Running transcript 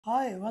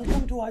Hi,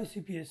 welcome to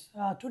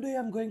ICPS. Today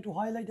I'm going to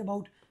highlight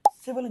about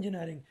civil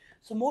engineering.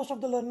 So most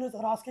of the learners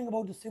are asking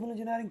about the civil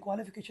engineering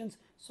qualifications.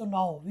 So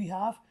now we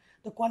have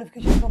the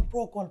qualification from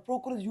ProQual.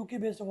 ProQual is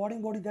UK based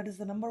awarding body, that is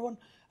the number one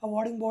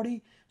awarding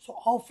body. So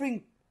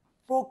offering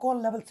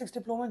ProQual level 6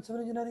 diploma in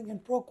civil engineering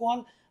and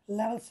ProQual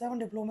level 7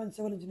 diploma in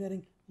civil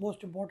engineering.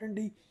 Most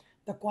importantly,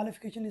 the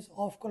qualification is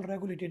OFQual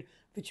regulated,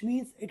 which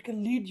means it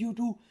can lead you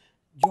to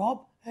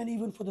job and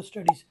even for the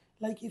studies.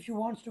 Like if you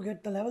want to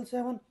get the level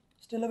 7,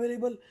 still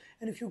available,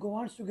 and if you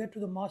wants to get to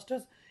the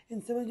masters in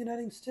civil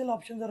engineering, still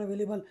options are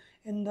available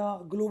in the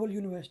global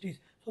universities.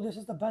 So this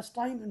is the best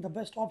time and the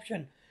best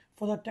option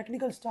for the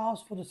technical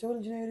staffs, for the civil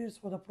engineers,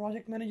 for the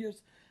project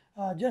managers.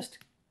 Just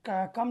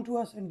come to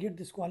us and get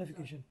this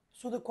qualification.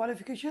 So the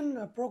qualification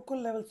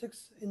ProQual level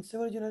 6 in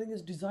civil engineering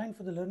is designed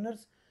for the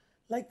learners,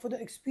 like for the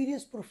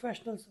experienced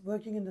professionals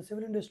working in the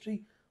civil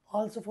industry,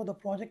 also for the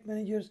project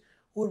managers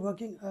who are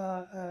working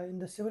in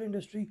the civil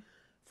industry,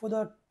 for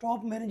the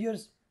top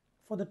managers,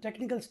 for the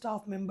technical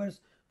staff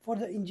members, for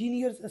the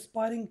engineers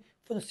aspiring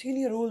for the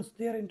senior roles.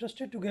 They are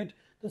interested to get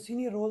the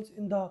senior roles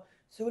in the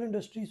civil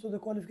industry, so the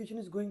qualification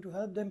is going to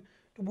help them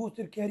to boost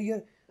their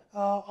career.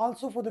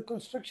 Also for the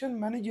construction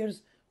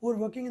managers who are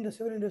working in the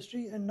civil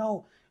industry and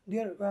now they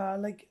are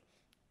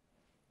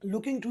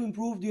looking to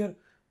improve their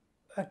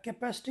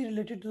capacity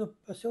related to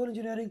the civil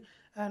engineering,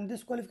 and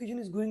this qualification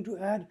is going to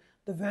add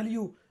the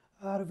value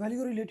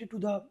related to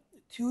the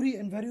theory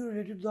and value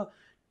related to the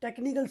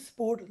technical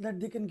support that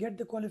they can get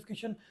the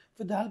qualification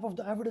with the help of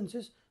the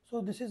evidences. So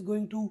this is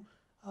going to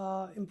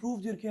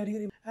improve their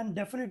career, and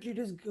definitely it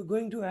is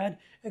going to add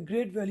a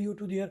great value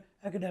to their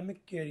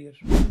academic career.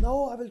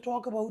 Now I will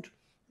talk about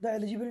the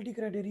eligibility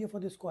criteria for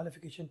this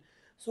qualification.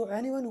 So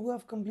anyone who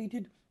have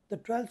completed the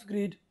 12th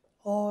grade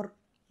or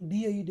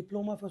DAE,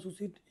 Diploma of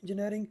Associate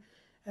Engineering,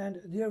 and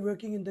they are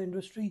working in the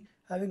industry,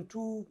 having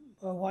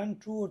 1,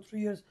 2 or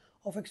 3 years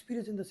of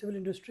experience in the civil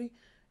industry,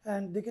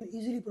 and they can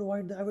easily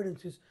provide the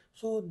evidences,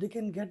 so they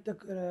can get the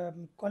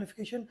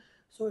qualification.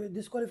 So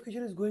this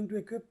qualification is going to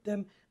equip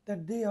them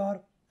that they are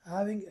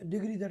having a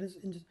degree that is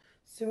in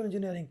civil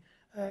engineering,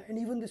 and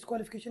even this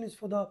qualification is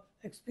for the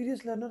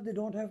experienced learner. They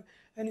don't have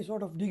any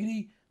sort of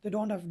degree, they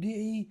don't have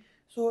DAE,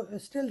 so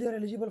still they are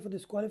eligible for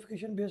this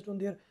qualification based on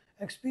their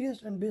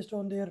experience and based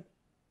on their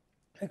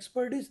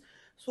expertise.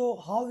 So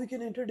how we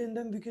can enter in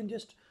them? We can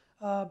just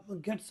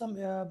get some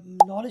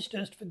knowledge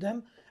test with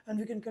them, and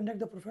we can conduct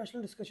the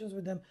professional discussions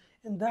with them.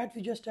 In that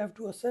we just have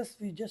to assess,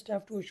 we just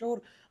have to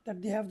assure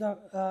that they have the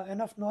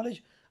enough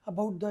knowledge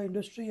about the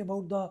industry,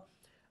 about the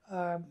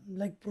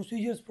like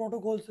procedures,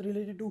 protocols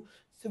related to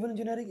civil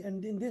engineering,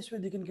 and in this way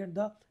they can get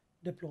the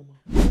diploma.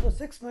 So the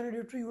 6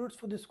 mandatory units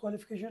for this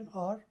qualification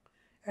are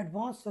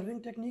advanced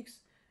surveying techniques,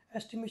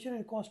 estimation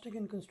and costing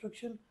in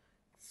construction,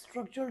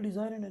 structural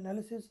design and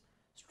analysis,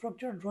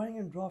 structural drawing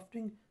and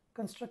drafting,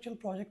 construction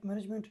project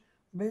management,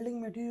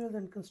 building materials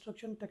and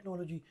construction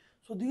technology.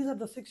 So these are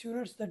the 6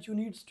 units that you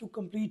need to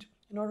complete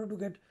in order to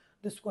get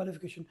this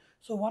qualification.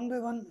 So one by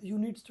one you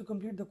need to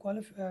complete the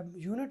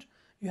unit.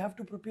 You have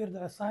to prepare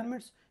the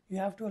assignments, you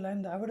have to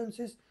align the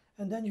evidences,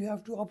 and then you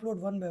have to upload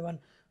one by one.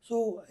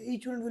 So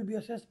each unit will be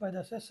assessed by the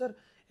assessor.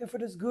 If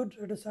it is good,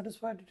 it is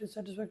satisfied, it is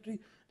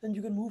satisfactory, then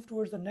you can move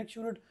towards the next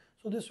unit.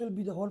 So this will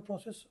be the whole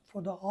process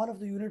for the all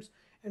of the units,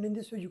 and in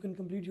this way you can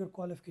complete your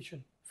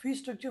qualification. Fee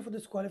structure for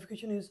this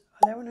qualification is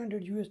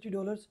 1100 USD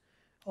dollars,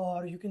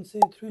 or you can say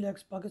 3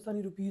 lakhs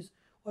Pakistani rupees,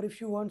 or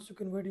if you want to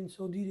convert in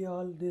Saudi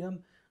Riyal dirham,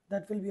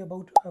 that will be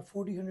about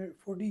 40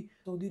 Saudi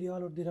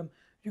Riyal or dirham.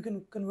 You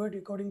can convert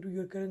according to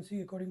your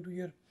currency, according to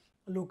your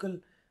local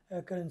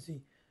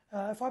currency.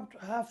 If I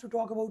have to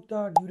talk about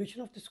the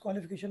duration of this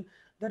qualification,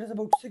 that is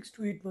about 6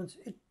 to 8 months.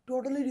 It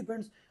totally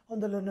depends on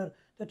the learner,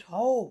 that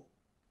how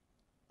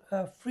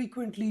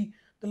frequently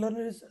the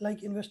learner is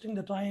like investing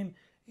the time,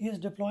 he is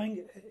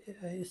deploying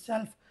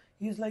himself,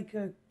 he is like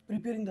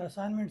preparing the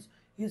assignments,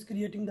 he is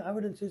creating the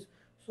evidences.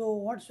 So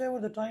whatsoever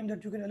the time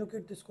that you can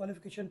allocate this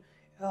qualification,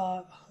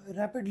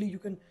 rapidly you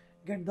can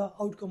get the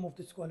outcome of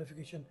this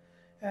qualification.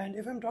 And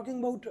if I'm talking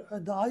about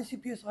the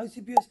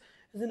ICPS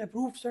is an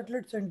approved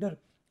satellite center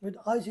with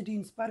ICT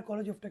Inspire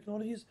College of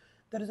Technologies.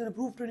 That is an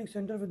approved training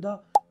center with the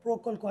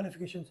ProQual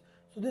qualifications.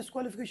 So this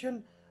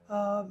qualification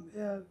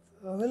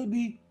will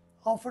be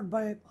offered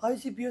by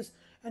ICPS,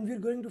 and we are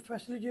going to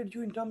facilitate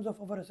you in terms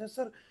of our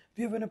assessor.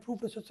 We have an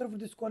approved assessor for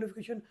this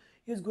qualification.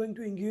 He is going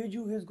to engage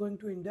you, he is going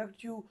to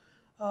induct you.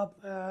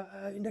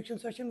 Induction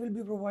session will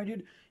be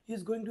provided. He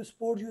is going to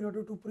support you in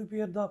order to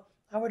prepare the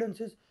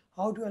evidences,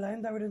 how to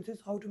align the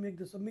evidences, how to make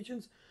the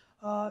submissions,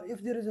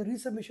 if there is a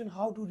resubmission,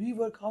 how to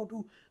rework, how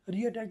to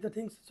reattach the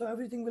things. So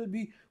everything will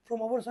be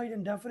from our side,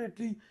 and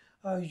definitely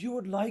you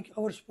would like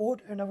our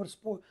support and our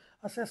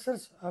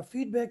assessors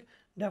feedback.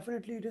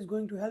 Definitely it is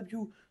going to help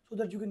you so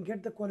that you can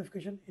get the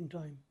qualification in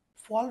time.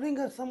 Following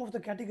are some of the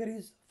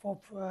categories for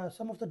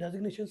some of the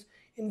designations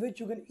in which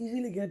you can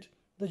easily get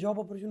the job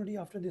opportunity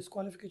after this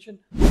qualification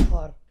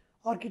are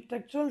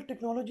architectural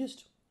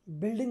technologist,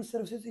 building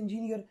services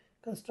engineer,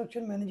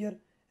 construction manager,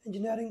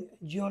 engineering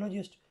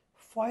geologist,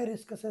 fire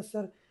risk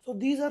assessor, So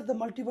these are the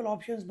multiple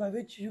options by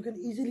which you can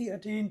easily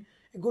attain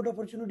a good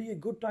opportunity, a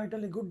good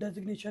title, a good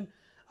designation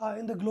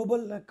in the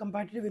global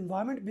competitive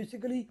environment.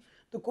 Basically,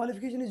 the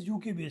qualification is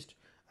UK based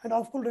and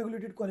of-course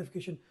regulated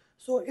qualification.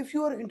 So if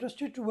you are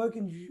interested to work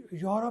in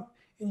Europe,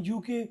 in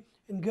UK,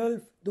 in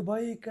Gulf,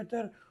 Dubai,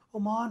 Qatar,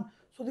 Oman,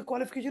 so the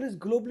qualification is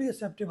globally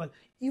acceptable.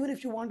 Even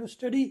if you want to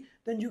study,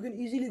 then you can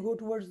easily go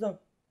towards the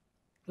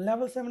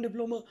level 7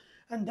 diploma,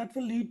 and that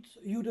will lead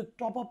you to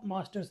top up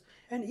masters.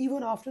 And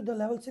even after the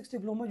level 6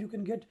 diploma, you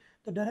can get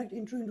the direct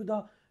entry into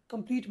the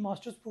complete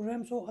masters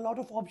program. So a lot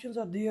of options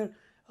are there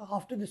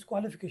after this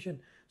qualification.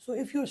 So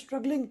if you're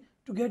struggling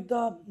to get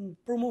the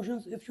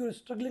promotions, if you're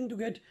struggling to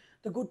get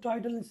the good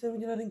title in civil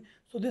engineering,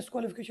 so this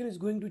qualification is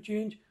going to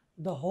change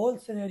the whole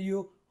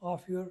scenario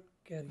of your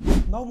career.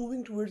 Now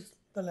moving towards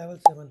the level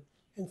 7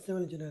 in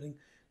civil engineering,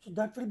 so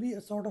that will be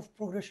a sort of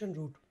progression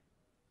route.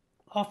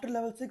 After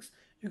level 6,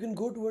 you can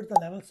go towards the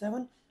level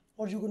 7,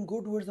 or you can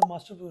go towards the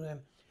master program.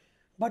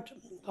 But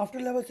after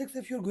level 6,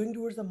 if you're going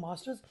towards the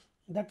masters,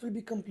 that will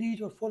be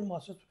complete or full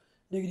master's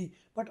degree.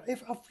 But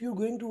if you're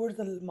going towards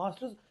the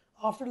masters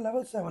after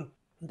level 7,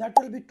 that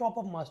will be top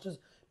of masters,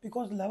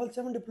 because level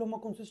 7 diploma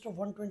consists of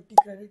 120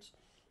 credits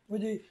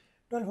with a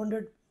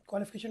 1200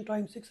 qualification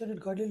time, 600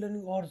 guided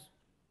learning hours.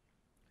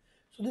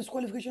 So this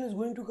qualification is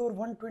going to cover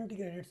 120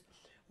 credits.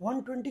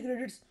 120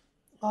 credits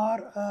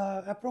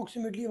are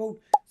approximately about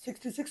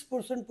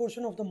 66%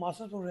 portion of the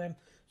master's program.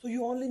 So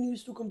you only need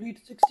to complete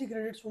 60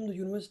 credits from the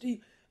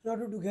university in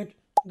order to get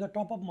the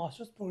top up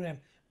master's program.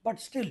 But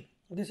still,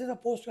 this is a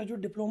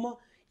postgraduate diploma.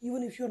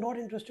 Even if you are not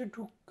interested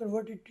to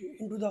convert it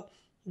into the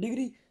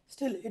degree,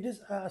 still it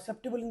is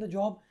acceptable in the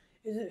job.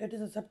 It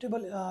is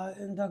acceptable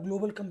in the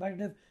global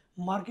competitive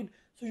market.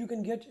 So you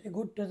can get a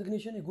good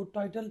designation, a good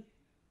title,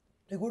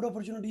 a good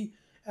opportunity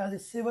as a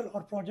civil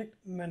or project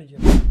manager.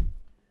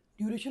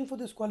 Duration for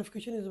this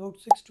qualification is about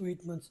 6 to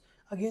 8 months.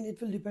 Again, it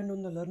will depend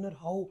on the learner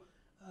how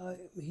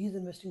he is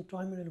investing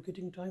time and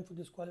allocating time for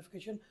this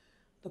qualification.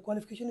 The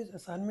qualification is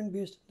assignment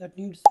based, that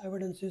needs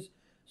evidences.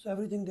 So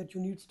everything that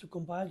you need to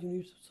compile, you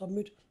need to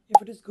submit.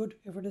 If it is good,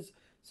 if it is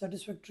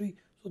satisfactory,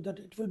 so that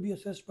it will be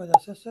assessed by the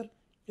assessor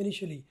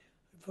initially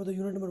for the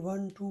unit number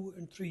 1, 2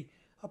 and 3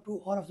 up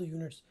to all of the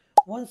units.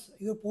 Once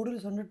your portal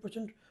is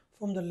 100%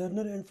 from the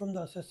learner and from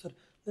the assessor,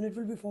 then it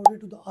will be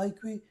forwarded to the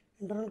IQA,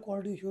 internal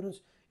quality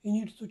assurance. He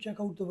needs to check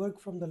out the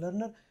work from the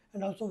learner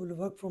and also will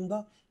work from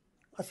the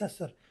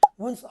assessor.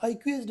 Once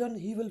IQA is done,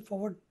 he will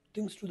forward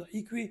things to the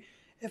EQA.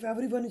 If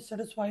everyone is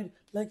satisfied,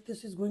 like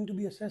this is going to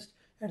be assessed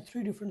at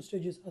 3 different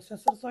stages: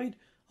 assessor side,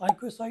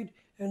 IQA side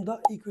and the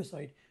EQA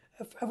side.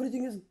 If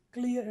everything is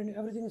clear and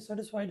everything is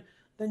satisfied,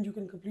 then you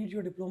can complete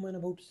your diploma in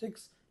about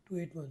 6 to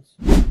 8 months.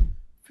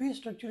 Fee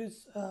structure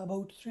is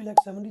about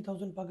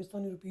 3,70,000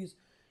 Pakistani rupees.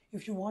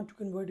 If you want to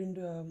convert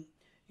into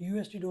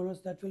USD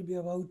dollars, that will be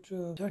about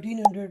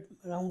 1300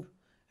 around.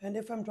 And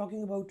if I'm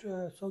talking about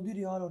Saudi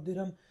Riyal or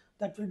Dirham,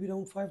 that will be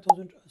around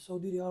 5,000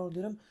 Saudi Riyal or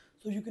Dirham.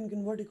 So you can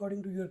convert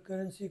according to your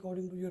currency,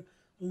 according to your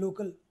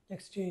local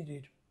exchange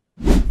rate.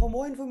 For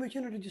more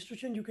information and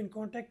registration, you can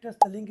contact us.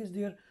 The link is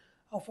there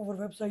of our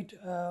website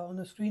on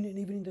the screen and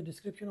even in the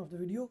description of the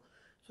video.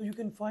 So you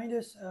can find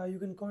us, you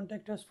can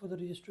contact us for the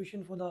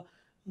registration, for the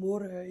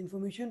more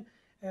information,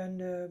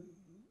 and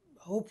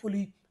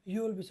hopefully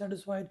you will be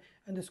satisfied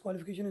and this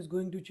qualification is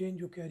going to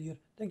change your career.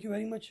 Thank you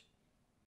very much.